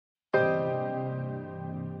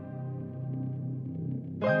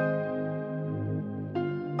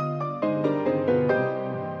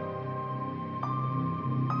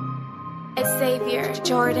Xavier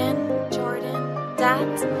Jordan.com.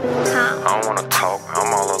 I don't wanna talk,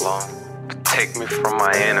 I'm all alone. Protect me from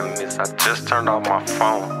my enemies, I just turned off my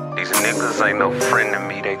phone. These niggas ain't no friend to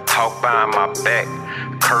me, they talk behind my back.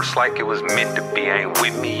 Curse like it was meant to be, ain't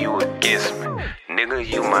with me, you against me. Nigga,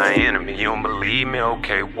 you my enemy, you don't believe me?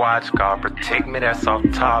 Okay, watch God protect me, that's off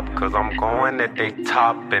top. Cause I'm going at they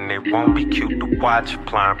top and it won't be cute to watch.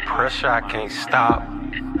 Applying pressure, I can't stop.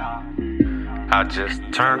 I just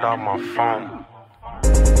turned off my phone.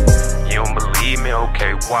 You don't believe me?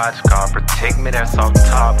 Okay, watch God protect me, that's off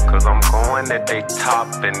top. Cause I'm going at they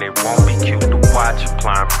top and it won't be cute to watch.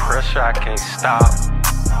 Applying pressure, I can't stop.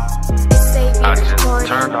 I just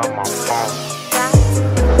turned off my phone.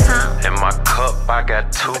 In my cup, I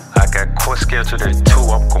got two. I got court scheduled at 2.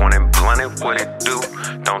 I'm going and blunted what it do.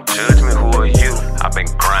 Don't judge me, who are you? I've been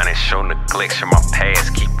grinding, show neglection. My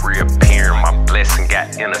past keep reappearing. My blessing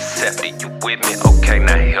got intercepted. You with me? Okay,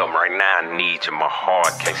 now help me. Right now I need you. My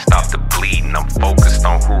heart can't stop the bleeding. I'm focused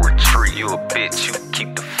on who retreat. You a bitch, you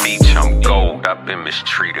keep the feature. I'm gold, I've been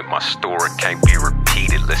mistreated. My story can't be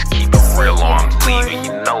repeated. Let's keep it real or I'm leaving.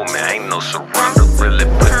 You know me, ain't no surrender. Really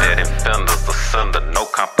put that in fenders asunder. No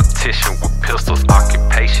competition with pistols.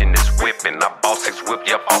 Occupation is whipping. I bought 6 whip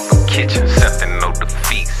you up off the kitchen. Accepting no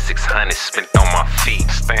defeat. 600 spent on my feet.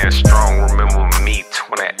 Staying strong, remember me.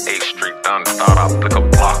 28th Street, done thought I'd pick a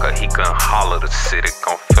blocker. He couldn't holler the city.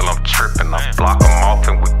 Gon' feel I'm tripping. I block him off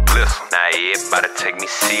and we bliss him. Now everybody take me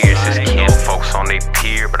serious. It's kin folks on they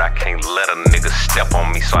pier, but I can't let a nigga step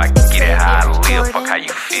on me so I can get it how I live. Fuck how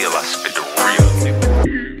you feel, I spit the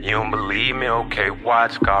real. You don't believe me? Okay,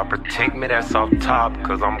 watch God protect me, that's off top.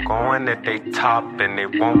 Cause I'm going at they top and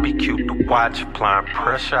it won't be cute to watch. Applying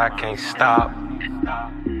pressure, I can't stop.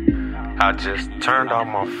 I just turned off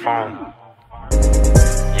my phone.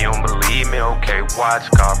 You don't believe me? Okay, watch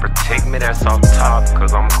God protect me, that's off top.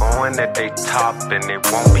 Cause I'm going at they top and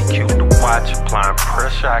it won't be cute to watch. Applying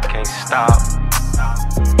pressure, I can't stop.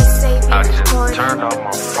 I just turned off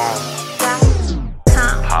my phone.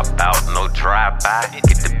 Hop out, no drive-by,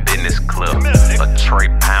 get the business clip. A tray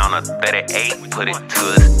pounder, 38, put it to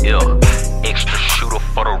his ill. Extra shooter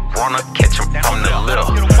for the runner, catch him from the little.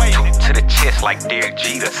 2 to the chest like Derek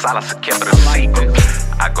Jeter, silence kept it a secret.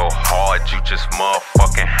 I go hard, you just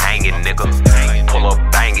motherfucking hanging, nigga. Pull up,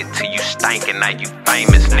 bang it till you stankin', now you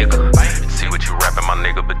famous, nigga. See what you rapping, my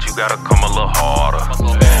nigga, but you gotta come a little harder.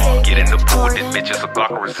 Get in the pool, this bitch is a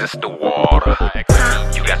Glock, resist the water.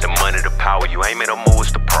 You got the money, the power, you ain't made a move,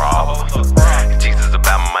 it's the problem. Jesus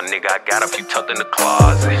about my nigga, I got a few tucked in the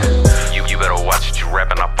closet. You better watch what you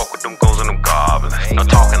rapping, I fuck with them goons and them goblins. No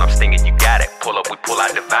talking, I'm stinging, you got it. Pull up, we pull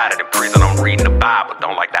out divided. In prison, I'm reading the Bible,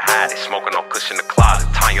 don't like to hide it. Smoking on cushion in the closet,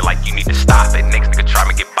 telling you like you need to stop it. Next nigga try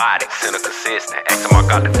me get bodied, sinner consistent. Asking my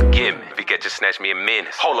God to forgive me. If he could just snatch me a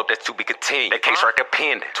minute. Hold up, that's to be continued. That case right there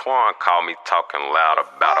pending. Twan called me talking loud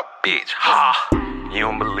about a bitch. Ha! You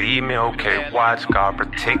don't believe me? Okay, watch God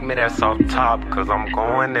protect me, that's off top. Cause I'm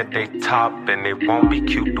going at they top and it won't be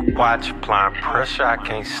cute to watch. Applying pressure, I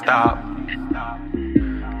can't stop.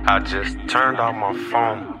 I just turned off my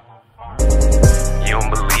phone. You don't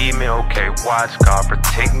believe me? Okay, watch God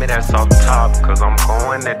protect me, that's off top. Cause I'm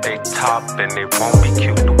going at they top and it won't be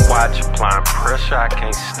cute to watch. Applying pressure, I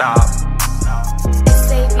can't stop.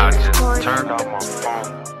 I just turned off my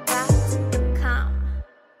phone.